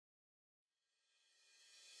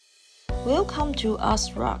Welcome to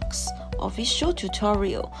ASRock's official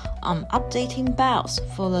tutorial on updating BIOS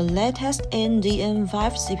for the latest AMD AM5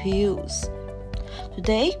 CPUs.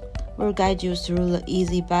 Today, we'll guide you through the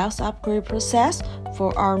easy BIOS upgrade process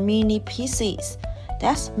for our mini PCs,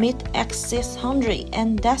 DeskMeet X600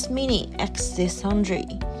 and DeskMini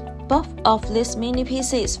X600. Both of these mini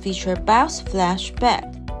PCs feature BIOS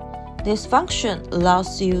FlashBack. This function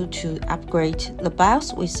allows you to upgrade the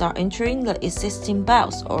BIOS without entering the existing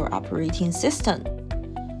BIOS or operating system.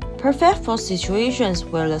 Perfect for situations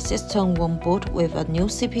where the system won't boot with a new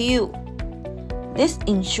CPU. This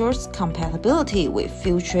ensures compatibility with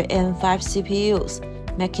future AM5 CPUs,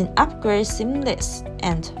 making upgrades seamless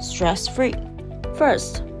and stress-free.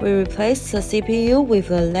 First, we replace the CPU with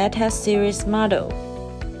the latest series model.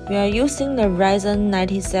 We are using the Ryzen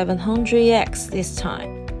 9700X this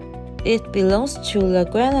time. It belongs to the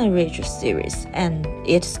Granite Ridge series and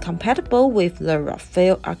it's compatible with the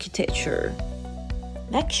Raphael architecture.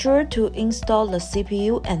 Make sure to install the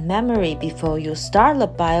CPU and memory before you start the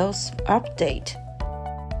BIOS update.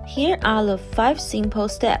 Here are the 5 simple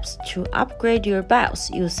steps to upgrade your BIOS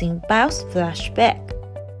using BIOS FlashBack.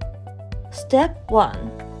 Step 1.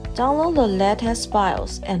 Download the latest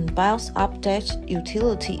BIOS and BIOS update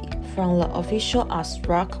utility from the official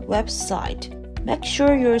ASRock website. Make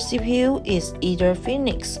sure your CPU is either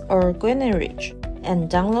Phoenix or Granite Ridge and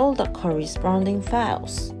download the corresponding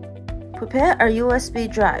files. Prepare a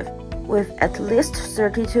USB drive with at least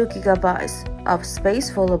 32 GB of space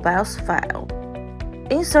for the BIOS file.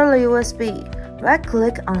 Insert the USB,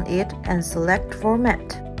 right-click on it and select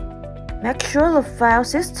Format. Make sure the file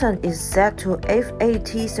system is set to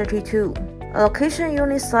FAT32, allocation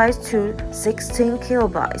unit size to 16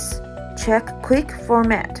 KB. Check Quick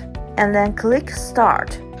Format, and then click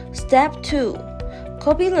Start. Step 2.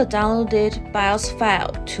 Copy the downloaded BIOS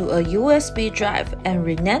file to a USB drive and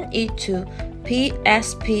rename it to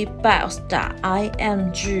pspbios.img.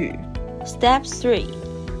 Step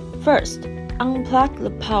 3. First, unplug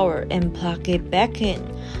the power and plug it back in.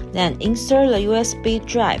 Then insert the USB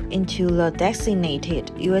drive into the designated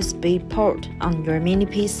USB port on your mini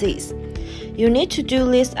PCs. You need to do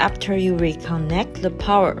this after you reconnect the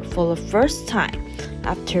power for the first time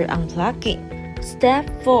after unplugging. Step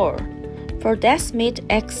 4. For DeskMeet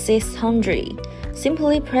X600,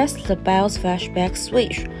 simply press the BIOS flashback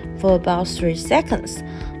switch for about 3 seconds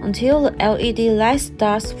until the LED light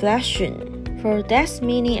starts flashing. For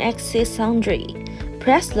DeskMini X600,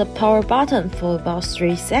 press the power button for about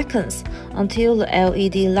 3 seconds until the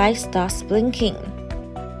LED light starts blinking.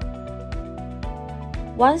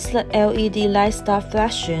 Once the LED light starts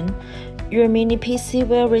flashing, your mini PC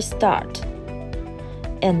will restart.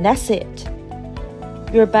 And that's it.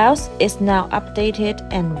 Your BIOS is now updated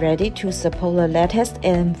and ready to support the latest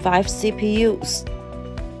AM5 CPUs.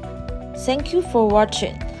 Thank you for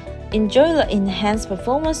watching. Enjoy the enhanced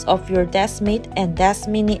performance of your DeskMeet and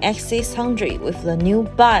DeskMini X600 with the new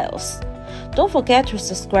BIOS. Don't forget to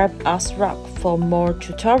subscribe ASRock for more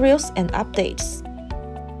tutorials and updates.